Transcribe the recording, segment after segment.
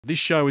This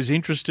show is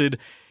interested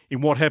in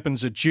what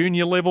happens at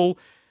junior level,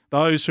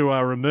 those who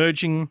are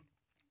emerging,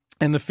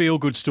 and the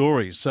feel-good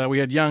stories. So we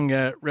had young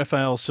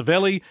Rafael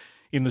Savelli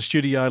in the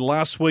studio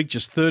last week,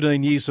 just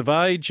 13 years of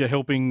age,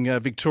 helping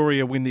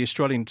Victoria win the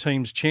Australian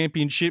Teams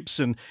Championships.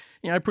 And,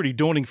 you know, pretty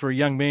daunting for a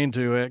young man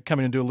to come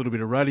in and do a little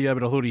bit of radio,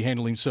 but I thought he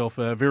handled himself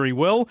very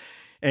well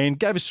and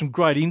gave us some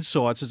great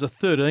insights as a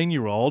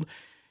 13-year-old,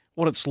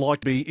 what it's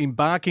like to be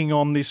embarking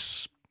on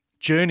this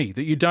journey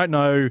that you don't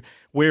know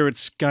where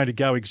it's going to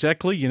go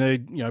exactly. You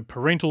need,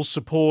 parental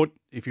support.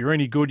 If you're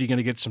any good, you're going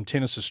to get some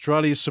Tennis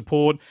Australia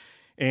support.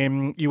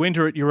 And you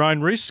enter at your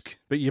own risk,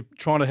 but you're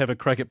trying to have a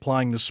crack at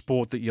playing the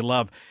sport that you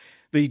love.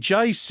 The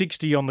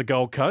J60 on the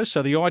Gold Coast,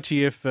 so the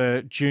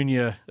ITF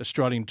Junior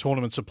Australian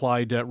tournaments are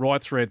played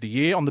right throughout the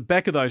year. On the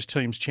back of those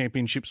teams'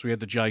 championships, we had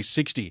the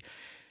J60.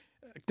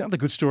 Another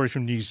good story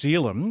from New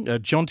Zealand.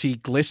 Jonty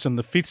Glesson,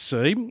 the 5th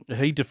seed,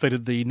 he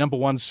defeated the number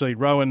 1 seed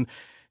Rowan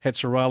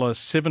Hatsarala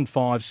 7-5,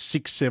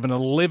 6-7,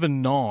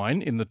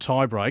 11-9 in the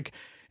tiebreak.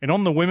 And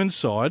on the women's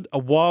side, a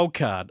wild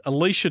card,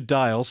 Alicia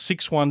Dale,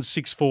 6-1,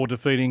 6-4,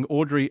 defeating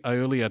Audrey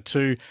Aelia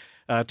to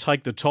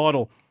take the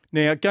title.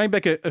 Now, going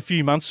back a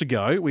few months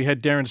ago, we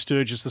had Darren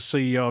Sturgis, the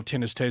CEO of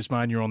Tennis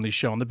Tasmania, on this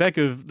show. On the back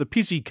of the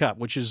Pizzy Cup,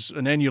 which is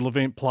an annual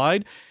event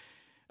played,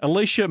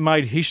 Alicia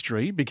made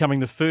history, becoming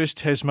the first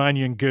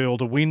Tasmanian girl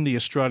to win the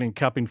Australian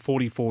Cup in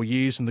 44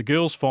 years. In the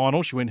girls'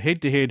 final, she went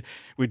head-to-head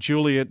with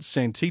Juliet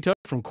Santito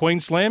from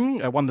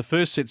Queensland, won the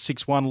first set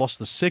 6-1, lost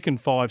the second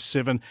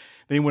 5-7,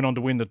 then went on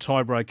to win the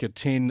tiebreaker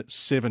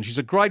 10-7. She's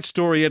a great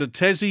story out of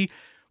Tassie.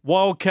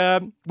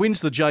 Wildcard,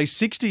 wins the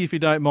J60, if you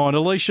don't mind.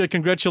 Alicia,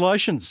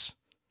 congratulations.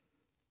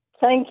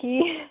 Thank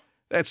you.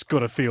 That's got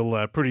to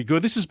feel pretty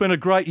good. This has been a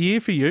great year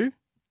for you.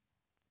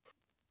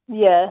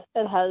 Yeah,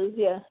 it has,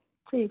 yeah.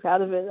 Pretty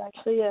proud of it,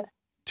 actually, yeah.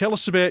 Tell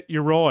us about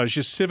your rise.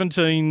 You're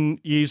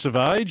 17 years of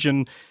age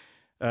and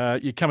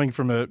you're coming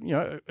from a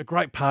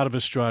great part of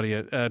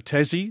Australia,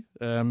 Tassie,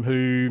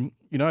 who,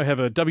 have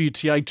a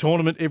WTA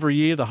tournament every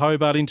year, the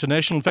Hobart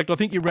International. In fact, I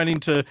think you ran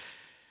into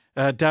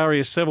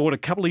Daria Seville a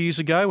couple of years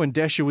ago when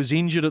Dasha was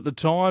injured at the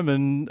time,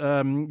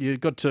 and you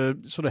got to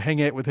sort of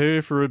hang out with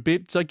her for a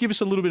bit. So give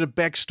us a little bit of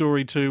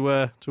backstory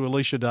to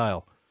Alicia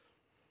Dale.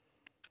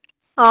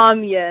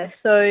 Yeah,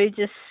 so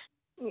just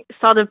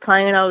started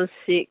playing when I was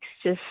 6,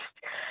 just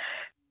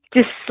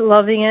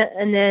loving it,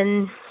 and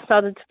then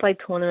started to play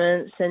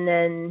tournaments, and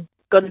then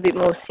got a bit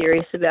more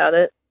serious about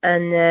it,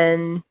 and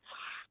then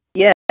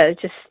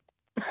just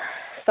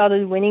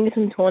started winning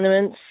some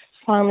tournaments.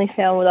 Finally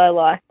found what I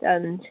liked,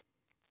 and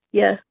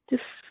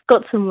just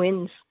got some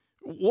wins.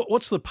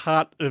 What's the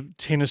part of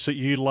tennis that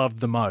you loved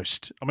the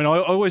most? I mean, I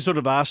always sort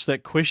of ask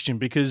that question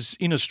because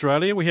in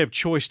Australia we have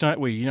choice, don't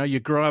we? You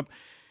grow up.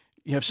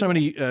 You have so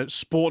many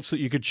sports that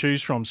you could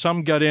choose from.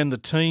 Some go down the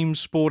team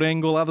sport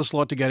angle. Others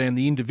like to go down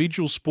the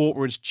individual sport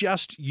where it's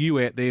just you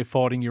out there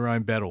fighting your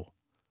own battle.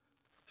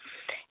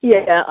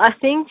 Yeah, I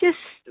think just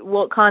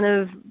what kind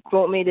of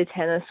brought me to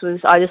tennis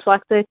was I just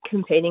like the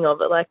competing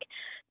of it, like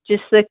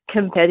just the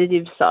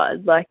competitive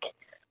side. Like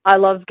I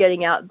love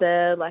getting out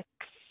there, like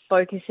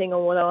focusing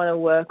on what I want to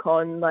work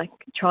on, like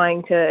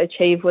trying to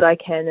achieve what I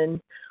can and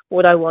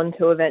what I want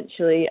to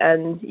eventually.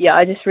 And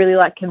I just really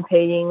like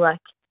competing, like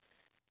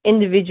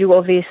individual,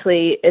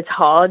 obviously, it's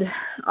hard.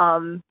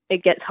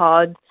 It gets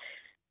hard,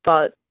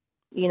 but,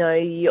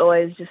 you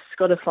always just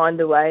got to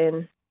find a way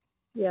and,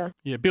 Yeah,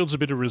 it builds a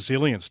bit of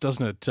resilience,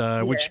 doesn't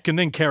it? Which can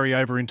then carry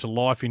over into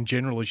life in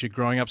general as you're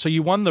growing up. So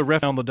you won the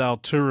Rafael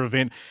Nadal Tour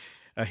event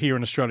here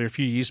in Australia a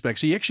few years back.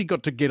 So you actually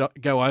got to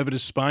go over to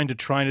Spain to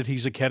train at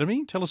his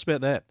academy. Tell us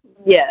about that.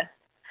 Yeah.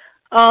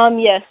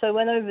 So I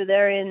went over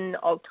there in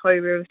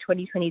October of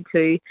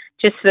 2022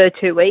 just for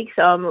 2 weeks.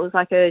 It was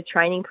like a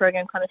training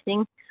program kind of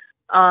thing.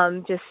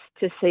 Just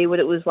to see what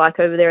it was like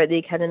over there at the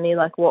academy,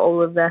 like what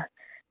all of the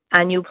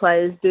annual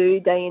players do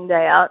day in,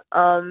 day out.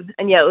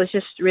 It was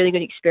just a really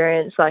good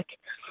experience, like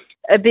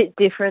a bit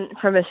different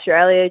from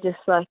Australia, just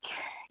like,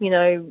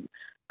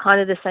 kind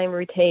of the same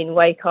routine,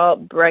 wake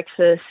up,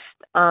 breakfast,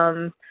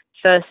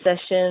 first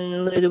session,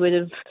 a little bit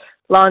of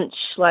lunch,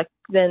 like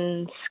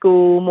then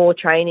school, more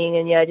training,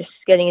 and just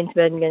getting into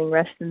bed and getting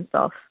rest and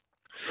stuff.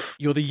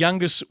 You're the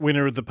youngest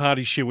winner of the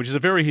Party Shield, which is a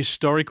very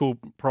historical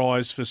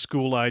prize for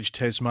school-age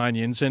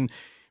Tasmanians. And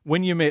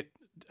when you met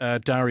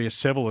Daria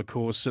Seville, of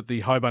course, at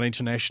the Hobart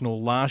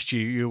International last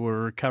year, you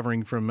were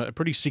recovering from a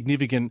pretty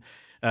significant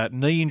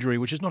knee injury,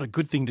 which is not a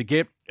good thing to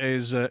get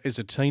as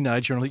a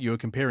teenager. And I think you were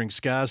comparing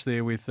scars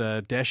there with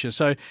Dasha.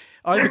 So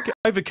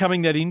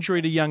overcoming that injury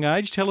at a young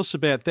age, tell us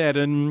about that.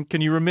 And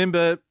can you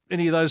remember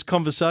any of those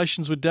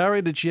conversations with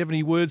Daria? Did she have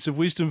any words of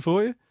wisdom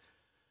for you?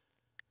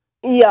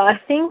 Yeah, I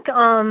think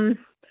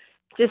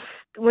just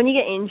when you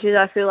get injured,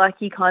 I feel like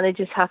you kind of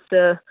just have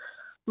to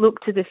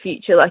look to the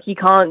future. Like you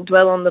can't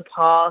dwell on the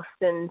past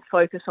and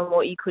focus on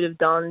what you could have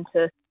done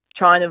to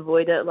try and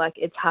avoid it. Like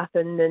it's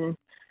happened, and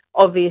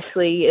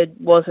obviously it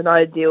wasn't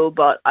ideal,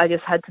 but I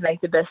just had to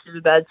make the best of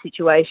a bad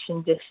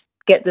situation, just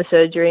get the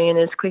surgery in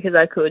as quick as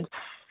I could,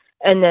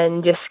 and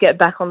then just get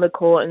back on the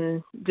court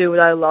and do what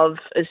I love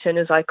as soon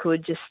as I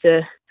could, just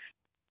to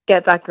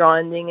get back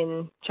grinding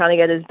and trying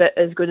to get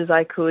as good as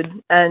I could.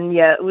 And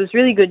yeah, it was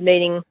really good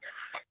meeting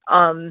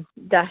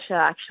Dasha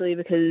actually,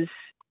 because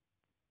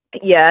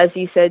yeah, as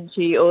you said,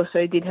 she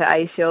also did her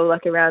ACL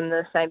like around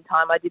the same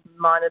time. I did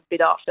mine a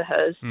bit after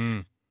hers.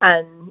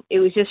 And it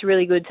was just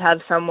really good to have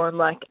someone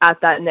like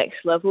at that next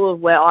level of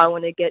where I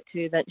want to get to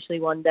eventually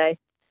one day.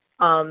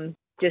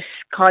 Just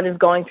kind of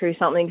going through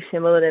something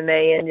similar to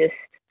me, and just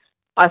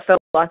I felt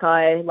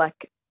like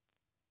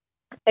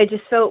it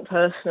just felt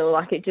personal.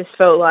 Like it just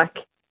felt like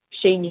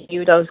she knew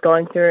what I was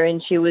going through,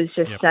 and she was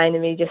just saying to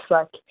me, just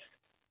like,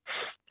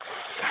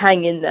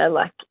 hang in there,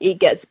 like it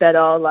gets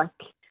better, like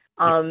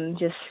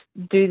just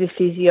do the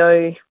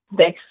physio,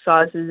 the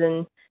exercises,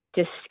 and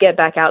just get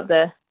back out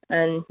there.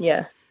 And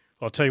yeah.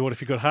 I'll tell you what, if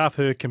you've got half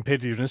her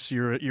competitiveness,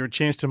 you're a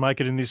chance to make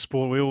it in this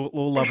sport. We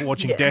all love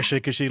watching Dasha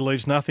because she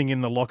leaves nothing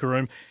in the locker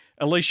room.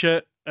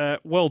 Alicia,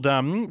 well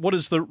done. What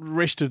does the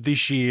rest of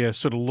this year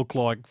sort of look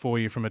like for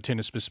you from a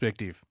tennis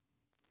perspective?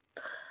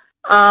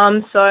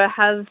 So I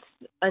have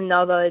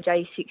another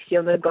J60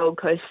 on the Gold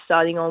Coast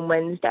starting on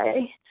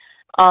Wednesday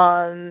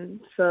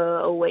for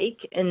a week.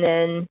 And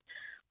then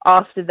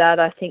after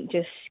that, I think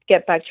just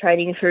get back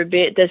training for a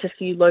bit. There's a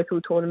few local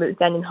tournaments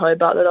down in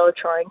Hobart that I'll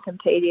try and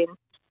compete in.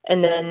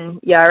 And then,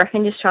 yeah, I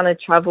reckon just trying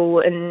to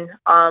travel and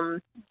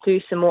do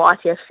some more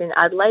ITFs in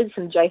Adelaide,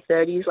 some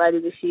J30s later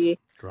this year.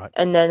 Great.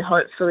 And then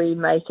hopefully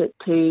make it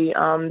to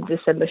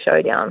December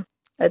Showdown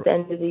at the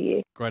end of the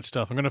year. Great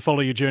stuff. I'm going to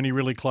follow your journey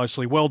really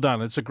closely. Well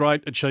done. It's a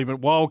great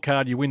achievement.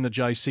 Wildcard, you win the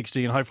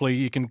J60, and hopefully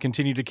you can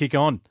continue to kick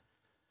on.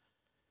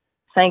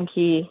 Thank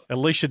you.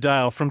 Alicia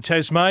Dale from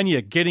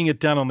Tasmania getting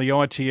it done on the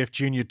ITF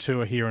Junior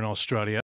Tour here in Australia.